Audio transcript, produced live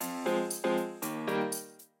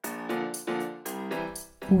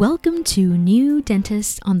Welcome to New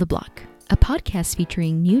Dentists on the Block, a podcast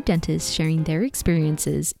featuring new dentists sharing their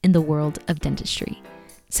experiences in the world of dentistry,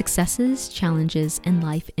 successes, challenges, and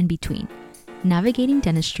life in between, navigating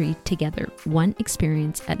dentistry together, one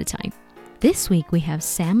experience at a time. This week we have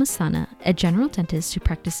Sam Asthana, a general dentist who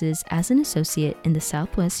practices as an associate in the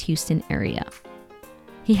Southwest Houston area.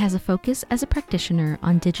 He has a focus as a practitioner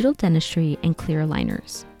on digital dentistry and clear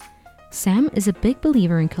aligners. Sam is a big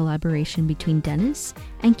believer in collaboration between dentists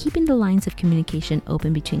and keeping the lines of communication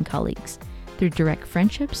open between colleagues through direct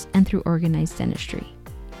friendships and through organized dentistry.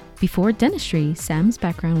 Before dentistry, Sam's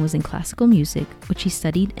background was in classical music, which he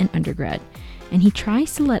studied in undergrad, and he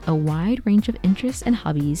tries to let a wide range of interests and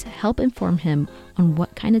hobbies help inform him on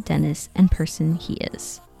what kind of dentist and person he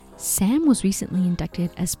is. Sam was recently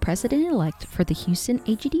inducted as president-elect for the Houston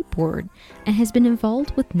AGD board and has been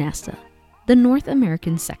involved with NASTA, the North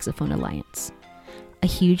American Saxophone Alliance. A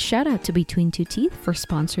huge shout out to Between Two Teeth for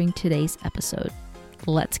sponsoring today's episode.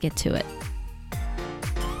 Let's get to it.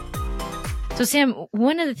 So Sam,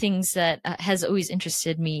 one of the things that has always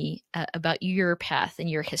interested me about your path and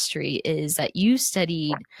your history is that you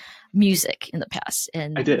studied music in the past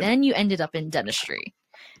and then you ended up in dentistry.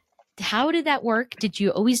 How did that work? Did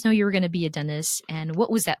you always know you were going to be a dentist, and what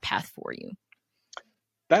was that path for you?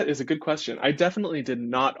 That is a good question. I definitely did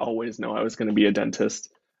not always know I was going to be a dentist.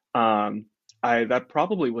 That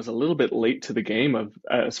probably was a little bit late to the game of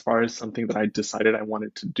as far as something that I decided I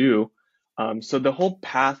wanted to do. So the whole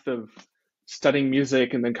path of studying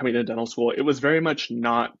music and then coming to dental school, it was very much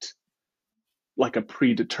not like a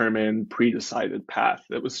predetermined, pre-decided path.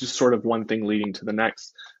 It was just sort of one thing leading to the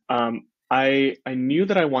next. I knew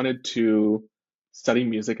that I wanted to study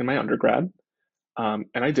music in my undergrad. And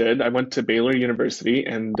I did. I went to Baylor University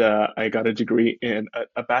and I got a degree in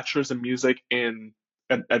a bachelor's in music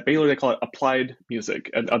at Baylor, they call it applied music.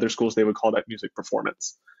 At other schools, they would call that music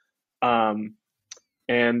performance. I'm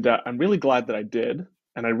really glad that I did.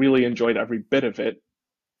 And I really enjoyed every bit of it.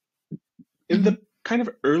 In the kind of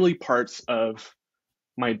early parts of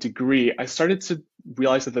my degree, I started to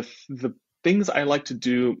realize that the things I like to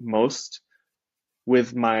do most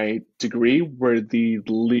with my degree were the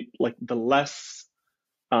less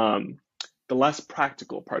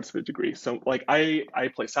practical parts of a degree. So like I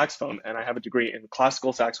play saxophone and I have a degree in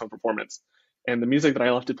classical saxophone performance. And the music that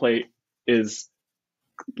I love to play is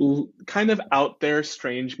kind of out there,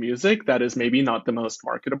 strange music that is maybe not the most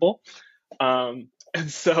marketable. And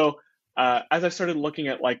so as I started looking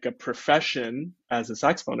at like a profession as a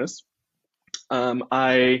saxophonist,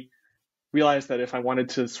 I realized that if I wanted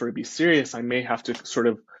to sort of be serious, I may have to sort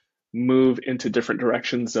of move into different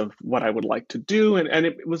directions of what I would like to do. And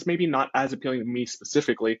it was maybe not as appealing to me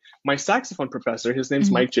specifically. My saxophone professor, his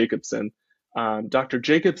name's Mike Jacobson. Dr.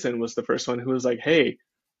 Jacobson was the first one who was like, hey,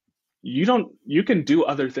 you can do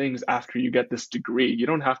other things after you get this degree. You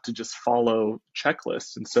don't have to just follow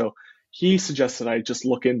checklists. And so he suggested I just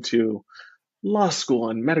look into law school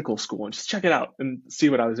and medical school and just check it out and see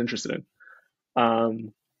what I was interested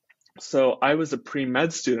in. So I was a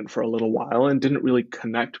pre-med student for a little while and didn't really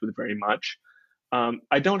connect with very much.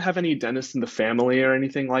 I don't have any dentists in the family or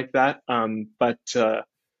anything like that, but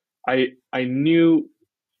I knew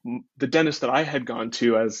the dentist that I had gone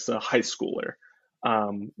to as a high schooler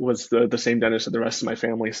was the same dentist that the rest of my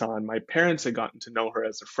family saw, and my parents had gotten to know her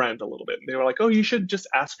as a friend a little bit. And they were like, "Oh, you should just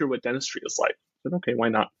ask her what dentistry is like." I said, "Okay, why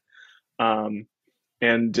not?"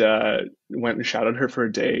 And went and shadowed her for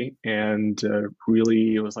a day and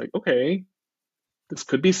really was like, okay, this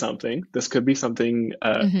could be something. This could be something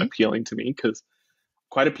appealing to me because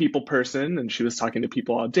quite a people person, and she was talking to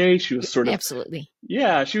people all day. She was sort of absolutely,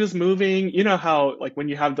 yeah, she was moving. You know how like when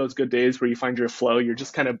you have those good days where you find your flow, you're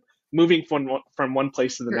just kind of moving from one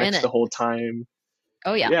place to the next the whole time.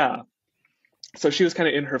 Oh yeah, yeah. So she was kind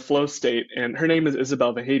of in her flow state, and her name is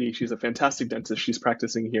Isabel Vahedi. She's a fantastic dentist. She's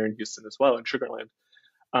practicing here in Houston as well in Sugarland.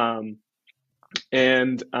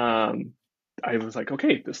 I was like,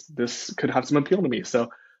 okay, this could have some appeal to me. So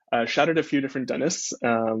shadowed a few different dentists,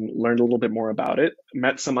 learned a little bit more about it,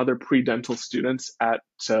 met some other pre-dental students at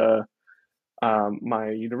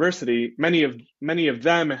my university. Many of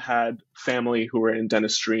them had family who were in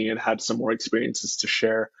dentistry and had some more experiences to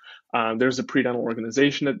share. There's a pre-dental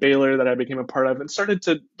organization at Baylor that I became a part of and started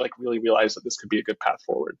to like really realize that this could be a good path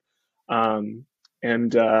forward.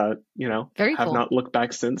 Very have cool. not looked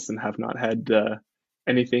back since and have not had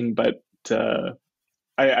anything but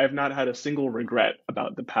I've not had a single regret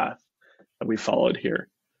about the path that we followed here.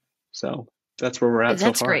 So that's where we're at so far.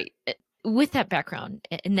 That's great. With that background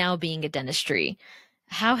and now being a dentistry,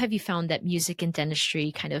 how have you found that music and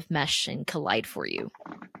dentistry kind of mesh and collide for you?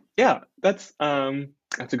 Yeah, that's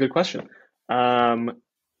a good question. Um,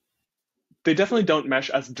 they definitely don't mesh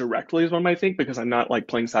as directly as one might think because I'm not like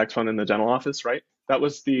playing saxophone in the dental office, right? That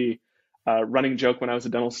was the running joke when I was a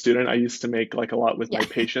dental student. I used to make like a lot with Yeah. my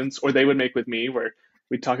patients, or they would make with me, where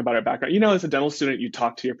we'd talk about our background. You know, as a dental student, you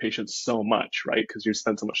talk to your patients so much, right? Because you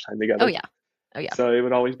spend so much time Oh together. yeah. Oh yeah. So it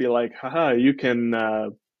would always be like, haha, you can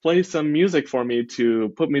play some music for me to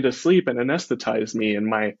put me to sleep and anesthetize me. And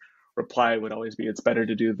my reply would always be, it's better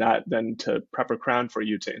to do that than to prep a crown for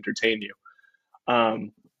you to entertain you.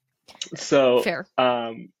 Um, so, Fair.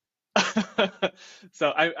 um,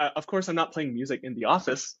 of course, I'm not playing music in the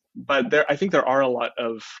office, but I think there are a lot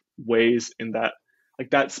of ways in that, like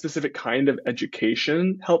that specific kind of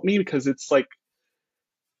education helped me because it's like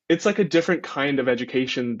a different kind of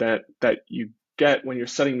education that you get when you're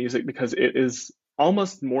studying music because it is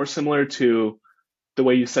almost more similar to the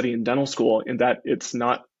way you study in dental school in that it's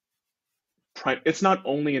not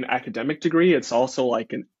only an academic degree, it's also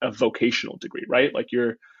like a vocational degree, right? Like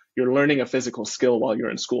you're learning a physical skill while you're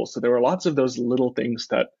in school. So there were lots of those little things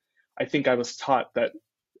that I think I was taught that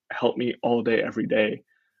helped me all day, every day.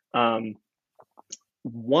 Um,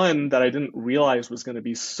 One that I didn't realize was going to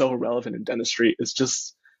be so relevant in dentistry is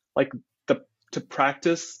just like the to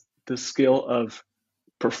practice the skill of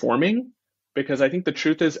performing because I think the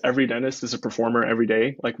truth is every dentist is a performer every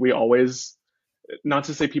day. Like we always, not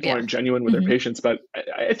to say people Yeah. aren't genuine with their Hmm. patients, but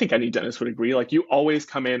I think any dentist would agree. Like you always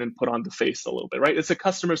come in and put on the face a little bit, right? It's a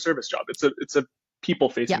customer service job. It's a people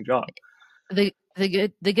Yeah. facing job.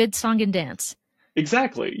 The good song and dance.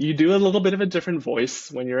 Exactly. You do a little bit of a different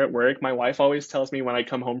voice when you're at work. My wife always tells me when I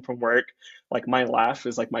come home from work, like my laugh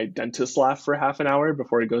is like my dentist laugh for half an hour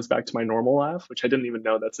before it goes back to my normal laugh, which I didn't even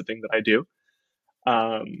know that's a thing that I do.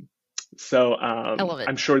 Um, I love it.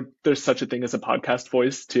 I'm sure there's such a thing as a podcast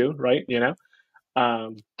voice too, right? You know?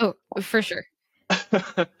 Um, Oh, for sure.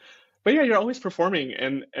 but yeah, you're always performing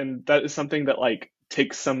and that is something that like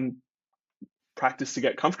takes some practice to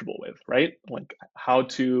get comfortable with, right? Like how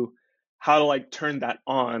to like turn that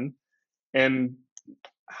on and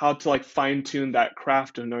how to like fine tune that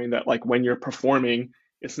craft of knowing that like when you're performing,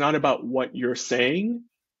 it's not about what you're saying,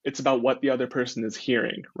 it's about what the other person is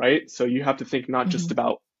hearing, right? So you have to think not just Hmm.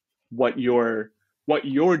 about what you're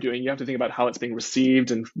doing, you have to think about how it's being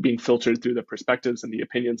received and being filtered through the perspectives and the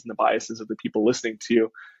opinions and the biases of the people listening to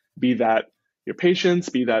you, be that your patients,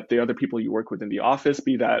 be that the other people you work with in the office,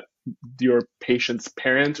 be that your patient's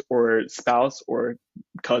parent or spouse or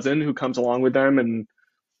cousin who comes along with them and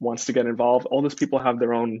wants to get involved. All those people have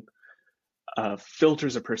their own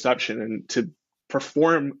filters of perception, and to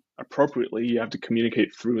perform appropriately, you have to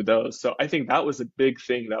communicate through those. So I think that was a big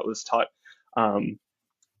thing that was taught um,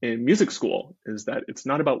 in music school is that it's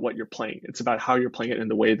not about what you're playing; it's about how you're playing it in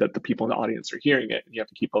the way that the people in the audience are hearing it, and you have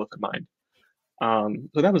to keep both in mind.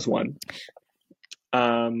 So that was one.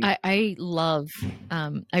 Um,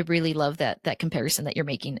 I really love that comparison that you're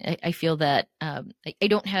making. I feel that I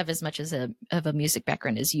don't have as much as of a music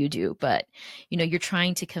background as you do, but you're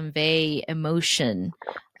trying to convey emotion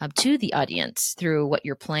to the audience through what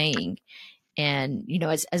you're playing. And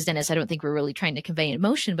as Dennis, I don't think we're really trying to convey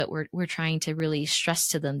emotion, but we're trying to really stress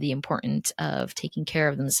to them the importance of taking care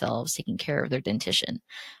of themselves, taking care of their dentition.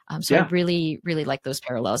 So I yeah, really, really like those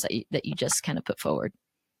parallels that you just kind of put forward.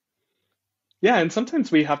 yeah, and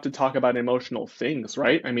sometimes we have to talk about emotional things,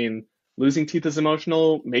 right? I mean, losing teeth is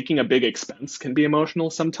emotional. Making a big expense can be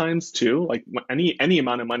emotional sometimes too. Like any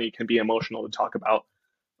amount of money can be emotional to talk about.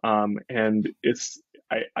 And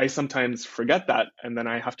I sometimes forget that, and then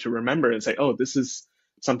I have to remember and say, oh, this is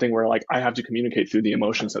something where like I have to communicate through the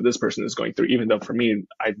emotions that this person is going through, even though for me,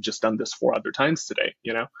 I've just done this 4 other times today,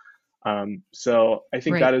 you know? So I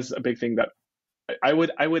think Right. that is a big thing that I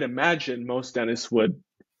would imagine most dentists would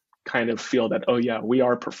kind of feel that, oh yeah, we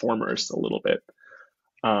are performers a little bit.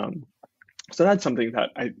 Um, so that's something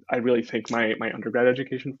that I really thank my undergrad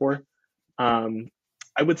education for. Um,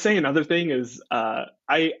 I would say another thing is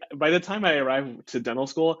I by the time I arrived to dental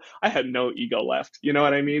school, I had no ego left. You know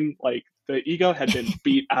what I mean? Like the ego had been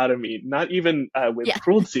beat out of me, not even with Yeah.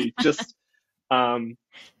 cruelty, just um,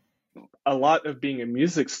 a lot of being a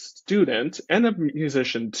music student and a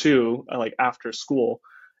musician too, like after school,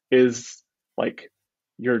 is like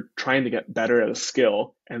you're trying to get better at a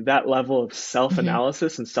skill. And that level of self Hmm.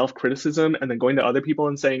 analysis and self criticism, and then going to other people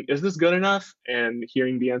and saying, is this good enough? And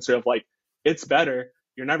hearing the answer of, like, it's better.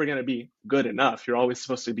 You're never going to be good enough. You're always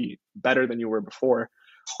supposed to be better than you were before.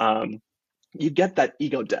 Um, you get that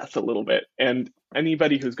ego death a little bit. And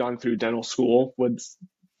anybody who's gone through dental school would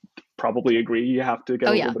probably agree you have to get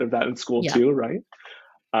Oh a little yeah. bit of that in school Yeah. too, right?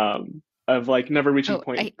 Of like never reaching a Oh,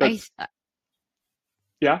 point I that's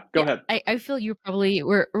Yeah, go Yeah, ahead. I feel you probably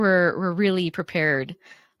were really prepared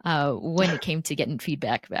when it came to getting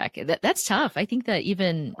feedback back. That's tough. I think that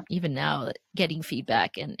even now, getting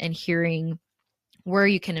feedback and hearing where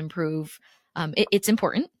you can improve. It's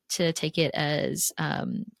important to take it as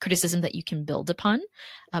criticism that you can build upon,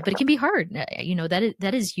 but it can be hard.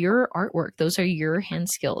 That is your artwork. Those are your hand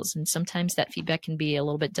skills, and sometimes that feedback can be a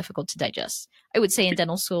little bit difficult to digest. I would say in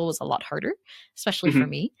dental school was a lot harder, especially for Mhm.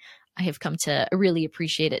 me. I have come to really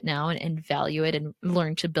appreciate it now and value it and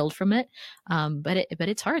learn to build from it. But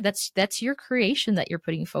it's hard. That's your creation that you're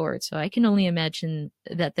putting forward. So I can only imagine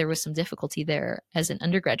that there was some difficulty there as an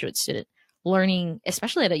undergraduate student learning,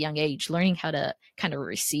 especially at a young age, learning how to kind of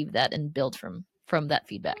receive that and build from that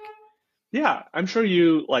feedback. Yeah, I'm sure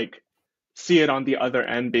you like see it on the other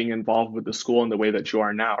end being involved with the school in the way that you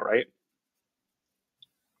are now, right?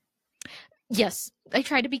 Yes, I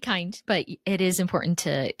try to be kind, but it is important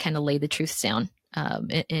to kind of lay the truth down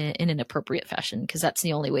in an appropriate fashion because that's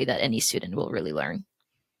the only way that any student will really learn.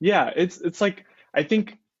 Yeah, it's like I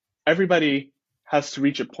think everybody has to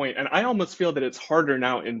reach a point, and I almost feel that it's harder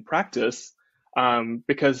now in practice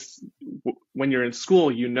because when you're in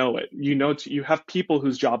school, you know it. You know, you have people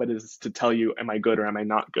whose job it is to tell you, "Am I good or am I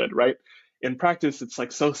not good?" Right? In practice, it's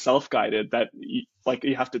like so self-guided that like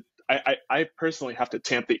you have to. I personally have to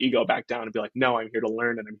tamp the ego back down and be like, "No, I'm here to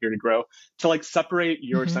learn and I'm here to grow." To like separate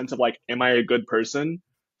your Mm-hmm. sense of like, "Am I a good person?"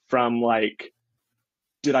 from like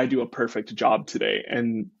did I do a perfect job today?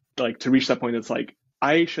 And like to reach that point, it's like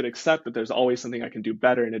I should accept that there's always something I can do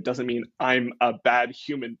better, and it doesn't mean I'm a bad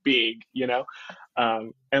human being, you know.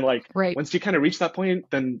 And like Right. once you kind of reach that point,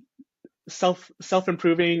 then self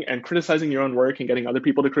improving and criticizing your own work and getting other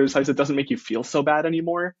people to criticize it doesn't make you feel so bad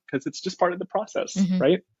anymore because it's just part of the process, Mm-hmm.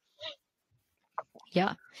 right?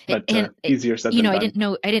 Yeah. But And easier said than I done. didn't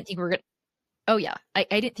know. I didn't think we are gonna. Oh yeah, I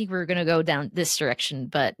didn't think we were gonna go down this direction,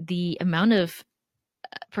 but the amount of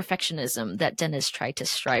perfectionism that dentists try to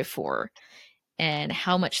strive for and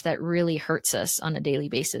how much that really hurts us on a daily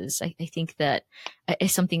basis. I think that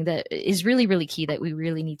is something that is really, really key that we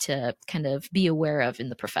really need to kind of be aware of in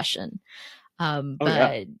the profession. Oh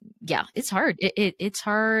yeah, But yeah, it's hard. It's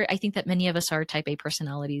hard. I think that many of us are type A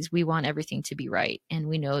personalities. We want everything to be right. And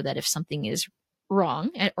we know that if something is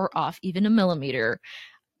wrong or off even a millimeter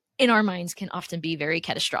in our minds can often be very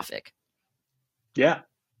catastrophic. yeah.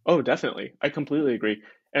 Oh, definitely. I completely agree.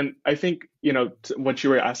 And I think, what you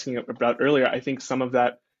were asking about earlier, I think some of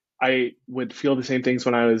that I would feel the same things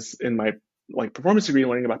when I was in my like performance degree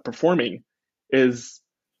learning about performing is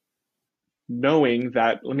knowing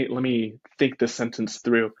that let me think this sentence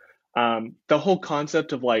through. The whole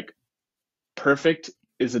concept of like perfect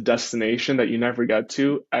is a destination that you never get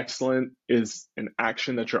to. Excellent is an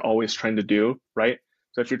action that you're always trying to do, right?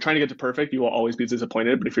 So if you're trying to get to perfect, you will always be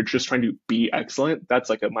disappointed. But if you're just trying to be excellent, that's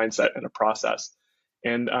like a mindset and a process.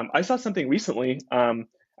 And I saw something recently, and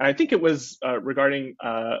I think it was regarding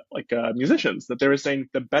musicians that they were saying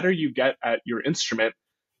the better you get at your instrument,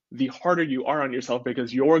 the harder you are on yourself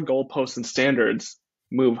because your goalposts and standards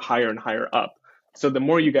move higher and higher up. So the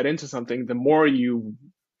more you get into something, the more you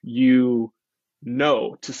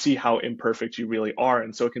know to see how imperfect you really are,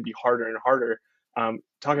 and so it can be harder and harder.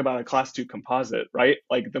 Talk about a class two composite, right?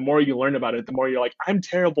 Like the more you learn about it, the more you're like, I'm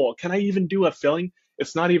terrible. Can I even do a filling?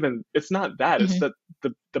 It's not that. It's Mm-hmm. that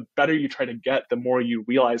the better you try to get, the more you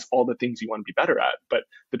realize all the things you want to be better at. But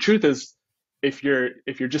the truth is, if you're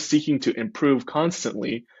just seeking to improve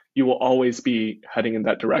constantly, you will always be heading in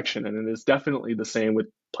that direction. And it is definitely the same with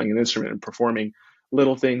playing an instrument and performing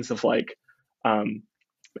little things of like, um,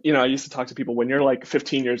 I used to talk to people when you're like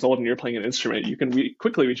 15 years old and you're playing an instrument, you can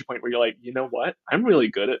quickly reach a point where you're like, you know what? I'm really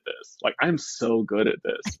good at this. Like, I'm so good at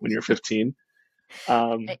this when you're 15.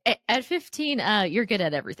 Um, At 15, you're good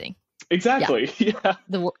at everything. Yeah. exactly. Yeah.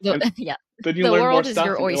 And Yeah. then you The learn more world is stuff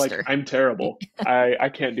your and you're like, oyster. I'm terrible. I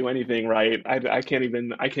can't do anything right. I can't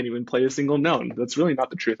even play a single note. That's really not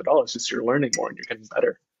the truth at all. It's just you're learning more and you're getting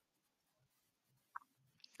better.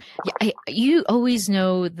 Yeah, you always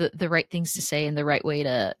know the right things to say and the right way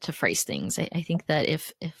to phrase things. I think that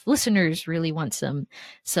if listeners really want some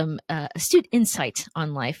astute insight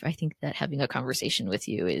on life, I think that having a conversation with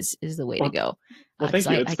you is the way to Well, go. well, Because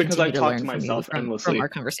thank you. I It's because I continue to talk to learn from you myself from our endlessly.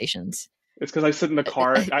 conversations. It's because I sit in the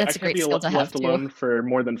car. I That's a could great be skill to have left too. alone for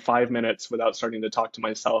more than 5 minutes without starting to talk to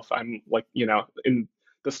myself. I'm like, in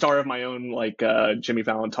the star of my own like Jimmy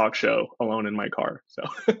Fallon talk show alone in my car. So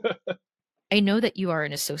I know that you are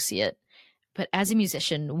an associate, but as a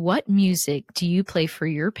musician, what music do you play for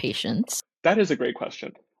your patients? that is a great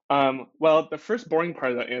question. Well, the first boring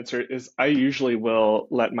part of that answer is I usually will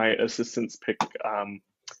let my assistants pick.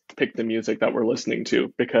 pick the music that we're listening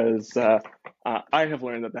to, because I have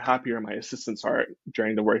learned that the happier my assistants are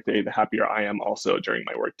during the workday, the happier I am also during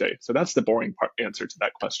my workday. So that's the boring part answer to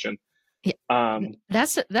that question. Yeah, Um,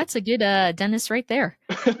 that's a good dentist right there.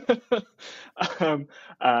 um,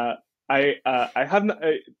 uh, I have not,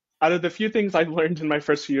 out of the few things I've learned in my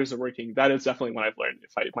first few years of working, that is definitely what I've learned.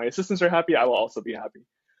 If my assistants are happy, I will also be happy.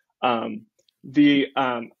 Um, the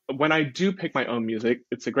When I do pick my own music,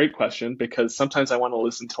 it's a great question, because sometimes I want to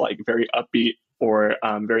listen to like very upbeat or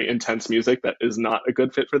very intense music that is not a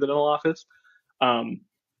good fit for the dental office. Um,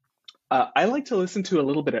 I like to listen to a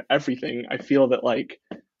little bit of everything. I feel that like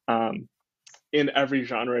um, in every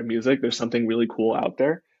genre of music, there's something really cool out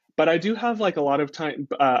there. But I do have like a lot of time.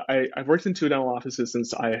 I've worked in two dental offices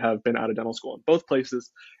since I have been out of dental school. In both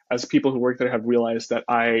places, as people who work there have realized that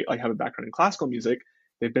I like have a background in classical music,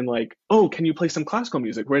 they've been like, "Oh, can you play some classical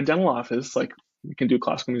music? We're a dental office. Like we can do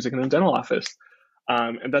classical music in a dental office."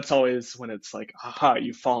 And that's always when it's like, "Aha,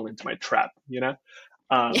 you've fallen into my trap," you know.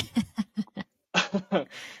 Um,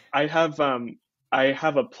 I have I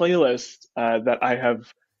have a playlist that I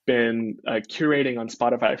have been curating on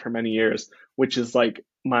Spotify for many years, which is like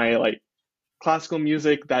my like classical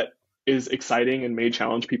music that is exciting and may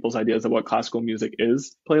challenge people's ideas of what classical music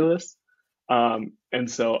is playlist. And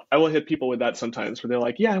so I will hit people with that sometimes, where they're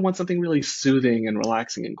like, "Yeah, I want something really soothing and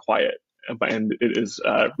relaxing and quiet." And it is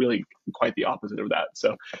really quite the opposite of that.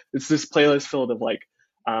 So it's this playlist filled of like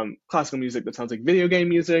classical music that sounds like video game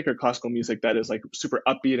music, or classical music that is like super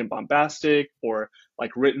upbeat and bombastic, or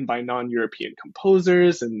like written by non-European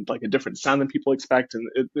composers and like a different sound than people expect. And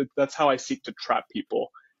that's how I seek to trap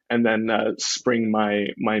people and then spring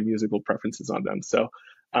my musical preferences on them. So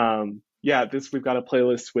yeah, this we've got a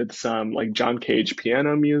playlist with some like John Cage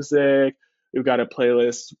piano music. We've got a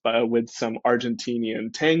playlist with some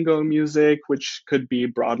Argentinian tango music, which could be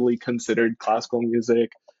broadly considered classical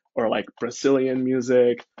music, or like Brazilian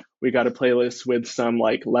music. We got a playlist with some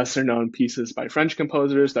like lesser known pieces by French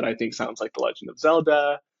composers that I think sounds like The Legend of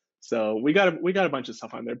Zelda. So we got a bunch of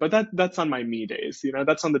stuff on there, but that's on my me days. You know,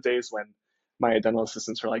 that's on the days when my dental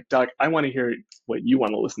assistants are like, "Doc, I want to hear what you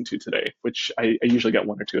want to listen to today," which I usually get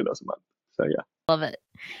one or two of those a month. So yeah. Love it.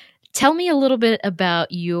 Tell me a little bit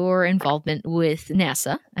about your involvement with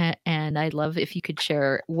NASA, and I'd love if you could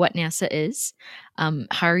share what NASA is,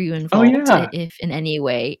 how are you Oh involved, yeah. if in any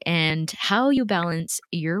way, and how you balance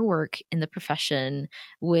your work in the profession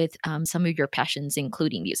with some of your passions,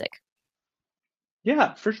 including music.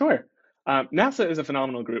 Yeah, for sure. NASA is a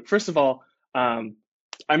phenomenal group. First of all, um,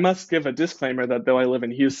 I must give a disclaimer that though I live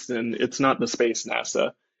in Houston, it's not the space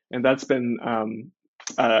NASA. And that's been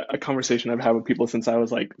a conversation I've had with people since I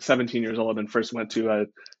was like 17 years old and first went to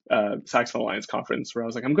a Saxophone Alliance conference, where I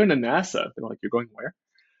was like, "I'm going to NASA." They're like, "You're going where?"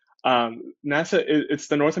 NASA, it's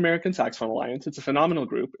the North American Saxophone Alliance. It's a phenomenal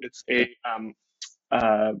group. It's a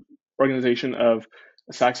uh, organization of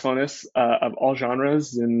saxophonists of all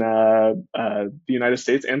genres in the United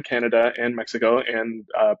States and Canada and Mexico and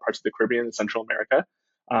parts of the Caribbean and Central America.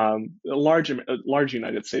 A large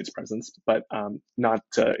United States presence, but not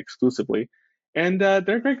exclusively. And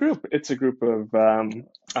they're a great group. It's a group of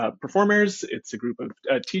performers. It's a group of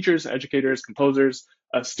teachers, educators, composers,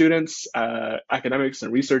 students, academics,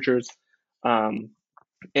 and researchers. Um,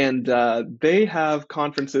 and they have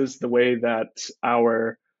conferences the way that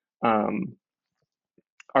um,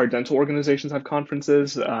 our dental organizations have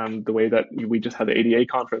conferences. The way that we just had the ADA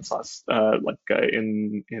conference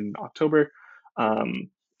in October. Um,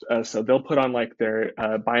 so they'll put on like their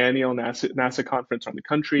biennial NASA conference around the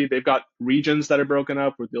country. They've got regions that are broken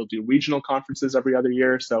up where they'll do regional conferences every other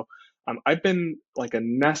year. So I've been like a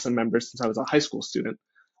NASA member since I was a high school student.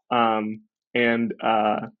 And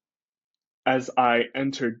As I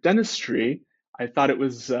entered dentistry, I thought it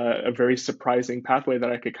was a very surprising pathway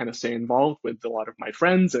that I could kind of stay involved with a lot of my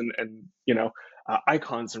friends and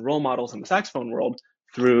icons and role models in the saxophone world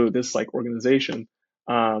through this like organization.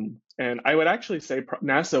 And I would actually say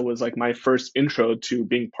NASA was like my first intro to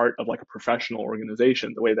being part of like a professional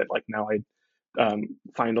organization. The way that like now I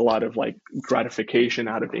find a lot of like gratification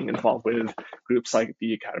out of being involved with groups like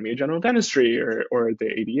the Academy of General Dentistry or the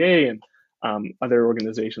ADA and other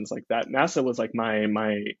organizations like that. NASA was like my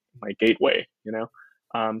gateway, you know.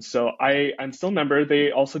 So I'm still a member.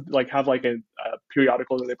 They also like have like a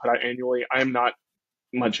periodical that they put out annually. I'm not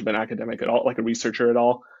much of an academic at all, like a researcher at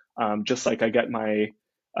all. Just like I get my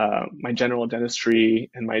general dentistry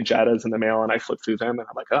and my JADAs in the mail, and I flip through them, and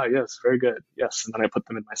I'm like, "Oh yes, very good, yes," and then I put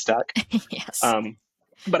them in my stack. Yes. Um,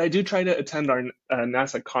 but I do try to attend our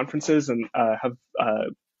NASA conferences and have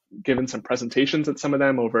given some presentations at some of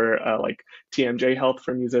them over like TMJ Health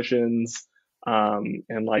for musicians,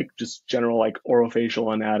 and like just general like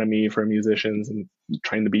orofacial anatomy for musicians and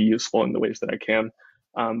trying to be useful in the ways that I can.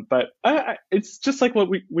 But it's just like what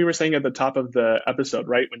we were saying at the top of the episode,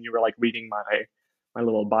 right? When you were like reading my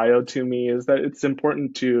little bio to me, is that it's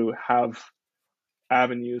important to have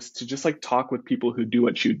avenues to just like talk with people who do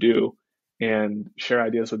what you do and share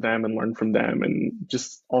ideas with them and learn from them and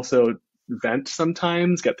just also vent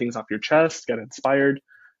sometimes, get things off your chest, get inspired.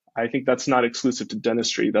 I think that's not exclusive to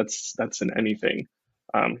dentistry. That's in anything.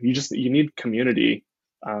 You need community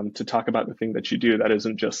to talk about the thing that you do that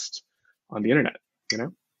isn't just on the internet, you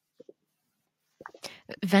know?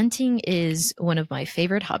 Venting is one of my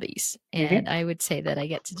favorite hobbies, and Mm-hmm. I would say that I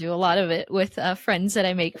get to do a lot of it with friends that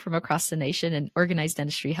I make from across the nation, and organized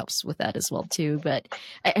dentistry helps with that as well too. But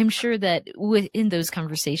I'm sure that within those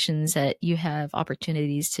conversations that you have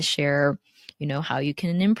opportunities to share, how you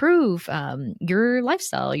can improve your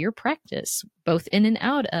lifestyle, your practice, both in and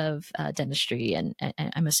out of dentistry, and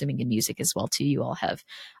I'm assuming in music as well too. You all have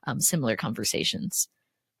similar conversations.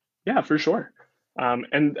 Yeah, for sure.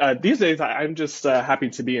 And these days, I'm just happy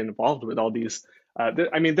to be involved with all these.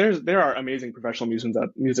 I mean, there are amazing professional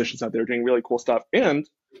musicians out there doing really cool stuff. And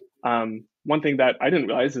one thing that I didn't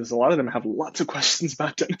realize is a lot of them have lots of questions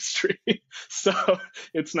about dentistry. So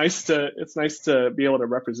it's nice to be able to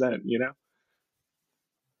represent, you know?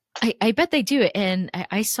 I bet they do. And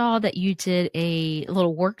I saw that you did a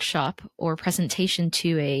little workshop or presentation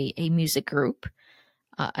to a music group.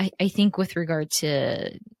 I think with regard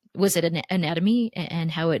to, was it an anatomy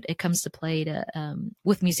and how it comes to play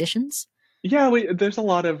with musicians? Yeah, there's a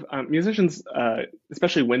lot of musicians,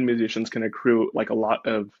 especially wind musicians, can accrue like a lot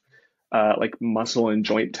of like muscle and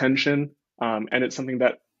joint tension, and it's something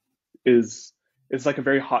that is is like a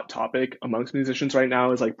very hot topic amongst musicians right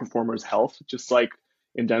now. Is like performers' health, just like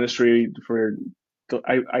in dentistry for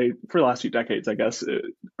the last few decades, I guess,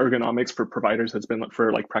 ergonomics for providers has been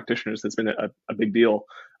for like practitioners has been a big deal.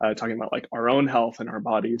 Talking about like our own health and our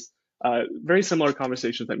bodies. Very similar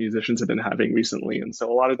conversations that musicians have been having recently, and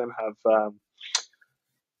so a lot of them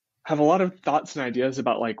have a lot of thoughts and ideas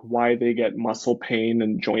about like why they get muscle pain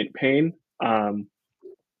and joint pain.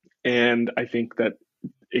 And I think that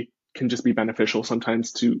it can just be beneficial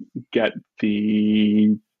sometimes to get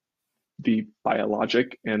the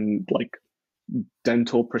biologic and like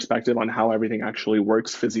dental perspective on how everything actually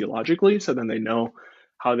works physiologically, so then they know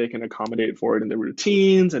how they can accommodate for it in their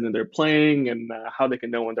routines and in their playing, and how they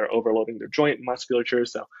can know when they're overloading their joint musculature.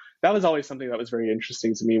 So that was always something that was very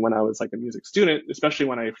interesting to me when I was like a music student, especially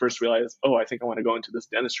when I first realized, oh, I think I want to go into this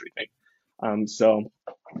dentistry thing. So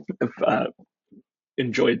I've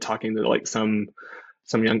enjoyed talking to like some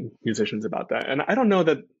young musicians about that. And I don't know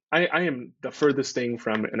that I am the furthest thing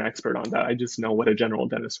from an expert on that. I just know what a general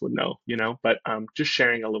dentist would know, you know, but just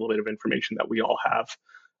sharing a little bit of information that we all have.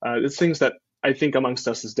 It's things that I think amongst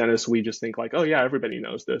us as dentists, we just think like, oh yeah, everybody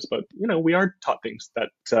knows this, but you know, we are taught things that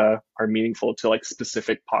are meaningful to like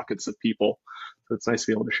specific pockets of people. So it's nice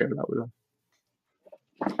to be able to share that with them.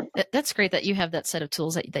 That's great that you have that set of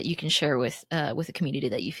tools that you can share with a community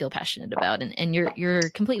that you feel passionate about, and you're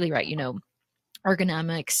completely right.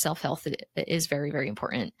 Ergonomics, self-health is very, very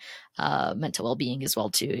important. Mental well-being as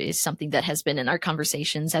well too is something that has been in our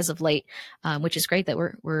conversations as of late, which is great that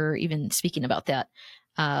we're even speaking about that,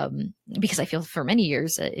 because I feel for many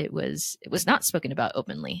years it was not spoken about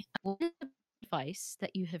openly. What is the advice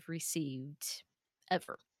that you have received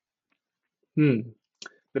ever? Hmm.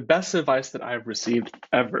 The best advice that I've received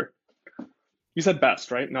ever. You said best,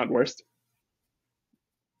 right? Not worst.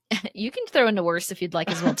 You can throw in the worst if you'd like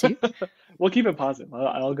as well too. We'll keep it positive.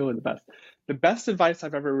 I'll go with the best. The best advice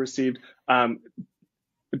I've ever received.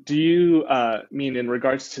 Do you mean in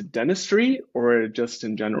regards to dentistry or just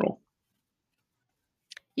in general?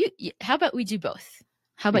 How about we do both?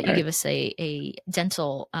 How about you Okay. give us a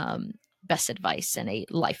dental best advice and a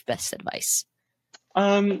life best advice?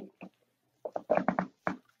 Um,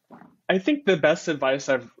 I think the best advice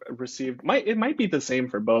I've received might be the same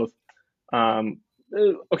for both.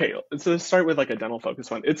 Okay, so let's start with like a dental focus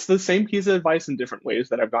one. It's the same piece of advice in different ways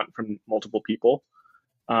that I've gotten from multiple people.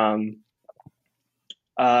 Um,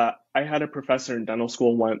 I had a professor in dental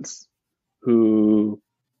school once who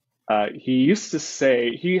he used to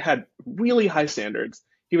say he had really high standards.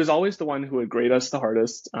 He was always the one who would grade us the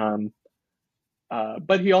hardest.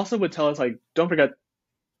 But he also would tell us like, don't forget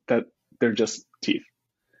that they're just teeth.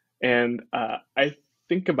 And I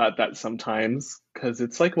think about that sometimes because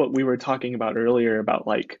it's like what we were talking about earlier about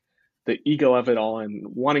like the ego of it all and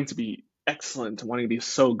wanting to be excellent, wanting to be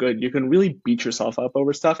so good. You can really beat yourself up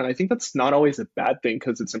over stuff. And I think that's not always a bad thing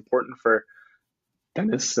because it's important for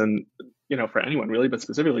dentists and for anyone really, but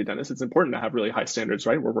specifically dentists, it's important to have really high standards,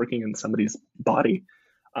 right? We're working in somebody's body.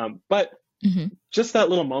 But Hmm. just that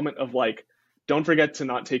little moment of like, don't forget to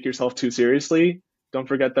not take yourself too seriously. Don't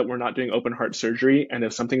forget that we're not doing open heart surgery. And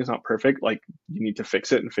if something is not perfect, like you need to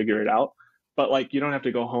fix it and figure it out. But like, you don't have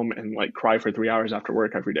to go home and like cry for 3 hours after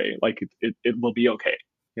work every day. Like it will be okay,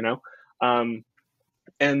 you know? Um,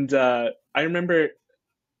 and I remember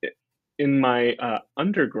in my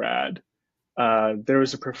undergrad, there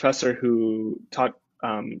was a professor who taught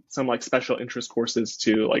some like special interest courses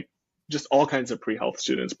to like just all kinds of pre-health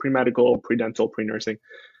students, pre-medical, pre-dental, pre-nursing.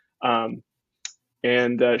 Um,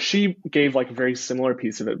 and she gave like a very similar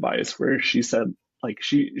piece of advice where she said like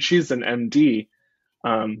she's an MD,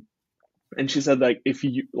 um, and she said like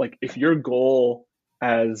if your goal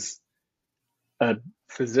as a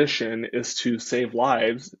physician is to save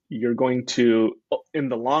lives, you're going to in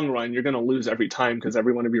the long run you're going to lose every time because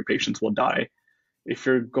every one of your patients will die. If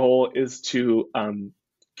your goal is to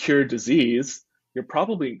cure disease, you're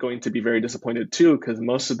probably going to be very disappointed too, because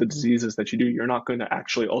most of the diseases that you do, you're not going to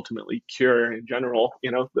actually ultimately cure in general.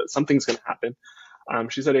 Something's going to happen.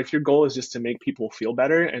 She said, if your goal is just to make people feel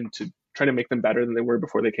better and to try to make them better than they were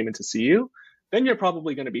before they came in to see you, then you're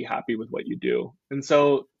probably going to be happy with what you do. And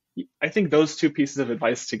so I think those two pieces of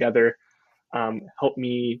advice together help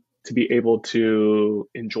me to be able to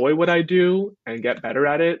enjoy what I do and get better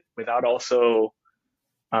at it without also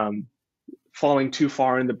um, falling too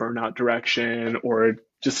far in the burnout direction or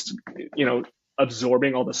just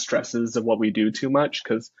absorbing all the stresses of what we do too much,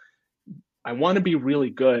 because I want to be really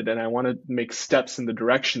good and I want to make steps in the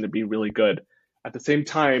direction to be really good. At the same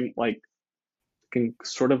time, like, I can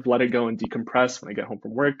sort of let it go and decompress when I get home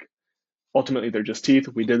from work. Ultimately, they're just teeth.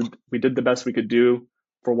 We did the best we could do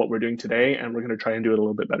for what we're doing today, and we're going to try and do it a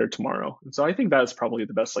little bit better tomorrow. And so I think that's probably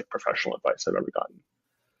the best like professional advice I've ever gotten.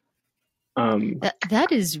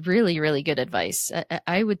 That is really, really good advice.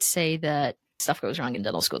 I would say that stuff goes wrong in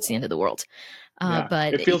dental school. It's the end of the world. Yeah, it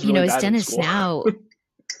But, feels really as bad in dentists school. now,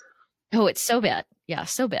 oh, it's so bad. Yeah,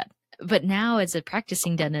 so bad. But now, as a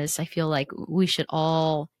practicing dentist, I feel like we should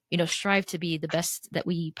all, strive to be the best that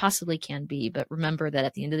we possibly can be. But remember that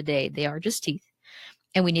at the end of the day, they are just teeth,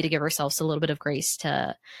 and we need to give ourselves a little bit of grace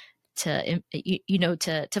to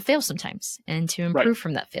fail sometimes and to Right. improve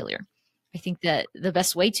from that failure. I think that the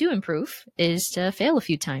best way to improve is to fail a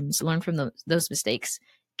few times, learn from those mistakes,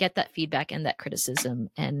 get that feedback and that criticism,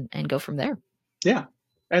 and go from there. Yeah.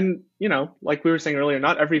 And, like we were saying earlier,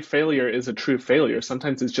 not every failure is a true failure.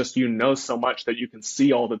 Sometimes it's just so much that you can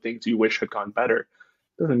see all the things you wish had gone better.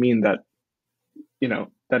 Doesn't mean that,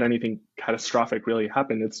 that anything catastrophic really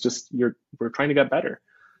happened. It's just we're trying to get better.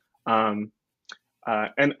 Um,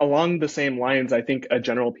 and along the same lines, I think a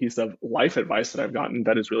general piece of life advice that I've gotten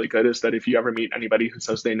that is really good is that if you ever meet anybody who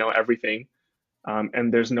says they know everything,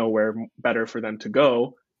 and there's nowhere better for them to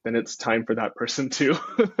go, then it's time for that person to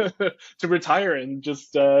to retire and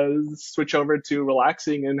just switch over to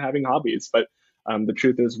relaxing and having hobbies. But the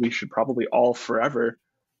truth is, we should probably all forever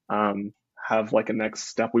have like a next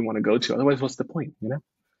step we want to go to. Otherwise, what's the point?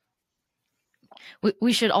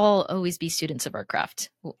 We should all always be students of our craft.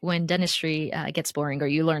 When dentistry gets boring or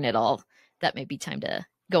you learn it all, that may be time to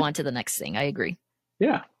go on to the next thing. I agree.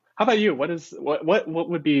 Yeah. How about you? What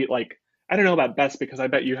would be like? I don't know about best because I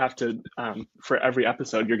bet you have to for every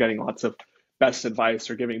episode you're getting lots of best advice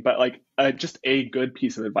or giving, but like just a good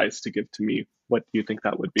piece of advice to give to me. What do you think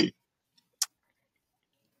that would be?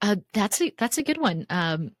 That's a good one.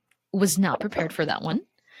 Was not prepared for that one.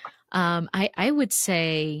 I would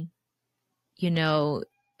say,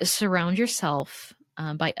 surround yourself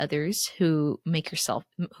by others who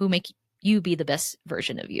make you be the best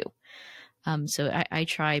version of you. So I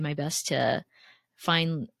try my best to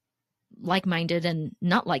find like-minded and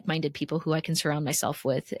not like-minded people who I can surround myself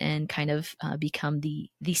with and kind of become the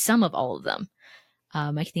sum of all of them.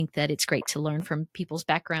 I think that it's great to learn from people's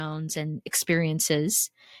backgrounds and experiences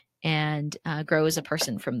and grow as a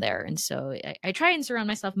person from there. And so I try and surround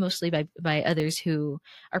myself mostly by others who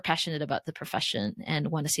are passionate about the profession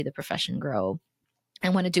and want to see the profession grow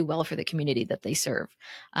and want to do well for the community that they serve.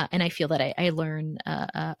 And I feel that I learn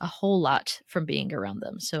a whole lot from being around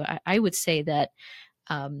them. So I would say that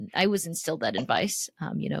I was instilled that advice.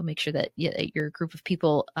 Make sure that your group of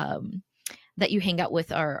people that you hang out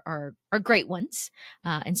with are great ones.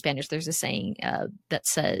 In Spanish, there's a saying that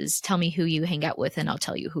says, "Tell me who you hang out with, and I'll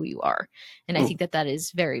tell you who you are." And I Ooh, think that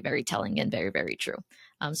is very, very telling and very, very true.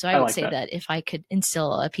 So I I would like say that. that if I could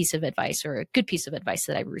instill a piece of advice or a good piece of advice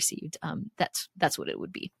that I've received, that's what it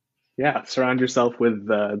would be. Yeah, surround yourself with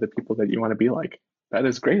the people that you want to be like. That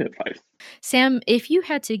is great advice. Sam, if you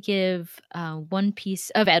had to give one piece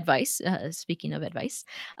of advice, speaking of advice,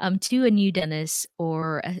 to a new dentist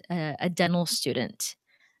or a dental student,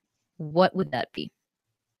 what would that be?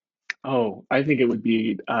 Oh, I think it would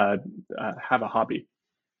be have a hobby,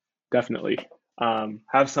 definitely.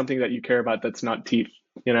 Have something that you care about that's not teeth,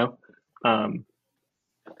 you know? Um,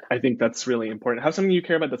 I think that's really important. Have something you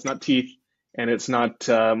care about that's not teeth and it's not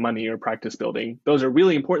money or practice building. Those are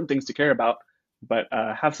really important things to care about, but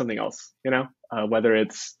have something else, whether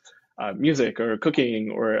it's music or cooking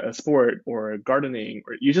or a sport or gardening,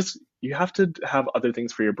 or you have to have other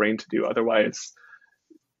things for your brain to do. Otherwise,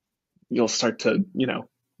 you'll start to,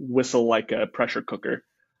 whistle like a pressure cooker.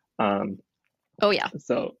 Um, Oh yeah,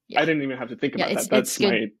 so I yeah, didn't even have to think yeah. about that. It's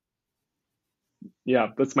good.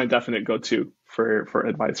 That's my definite go-to for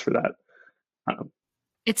advice for that. Um,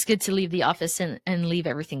 It's good to leave the office and leave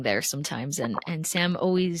everything there sometimes. And Sam,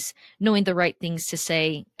 always knowing the right things to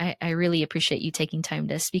say. I really appreciate you taking time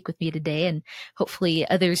to speak with me today, and hopefully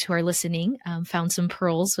others who are listening found some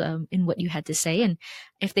pearls in what you had to say. And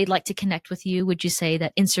if they'd like to connect with you, would you say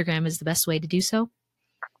that Instagram is the best way to do so?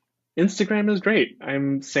 Instagram is great.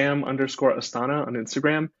 I'm Sam_Asthana on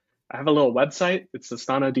Instagram. I have a little website. It's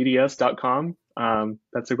asthanadds.com.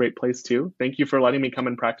 That's a great place too. Thank you for letting me come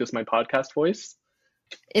and practice my podcast voice.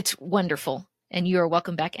 It's wonderful, and you are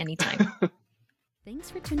welcome back anytime. Thanks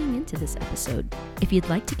for tuning into this episode. If you'd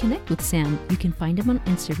like to connect with Sam, you can find him on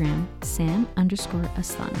Instagram,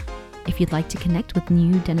 Sam_Asthana. If you'd like to connect with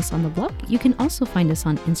New Dentists on the Block, you can also find us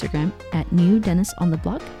on Instagram at New Dentists on the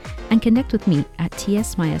Block and connect with me at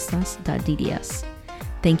tsmaestras.dds.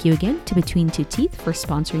 Thank you again to Between Two Teeth for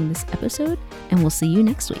sponsoring this episode, and we'll see you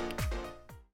next week.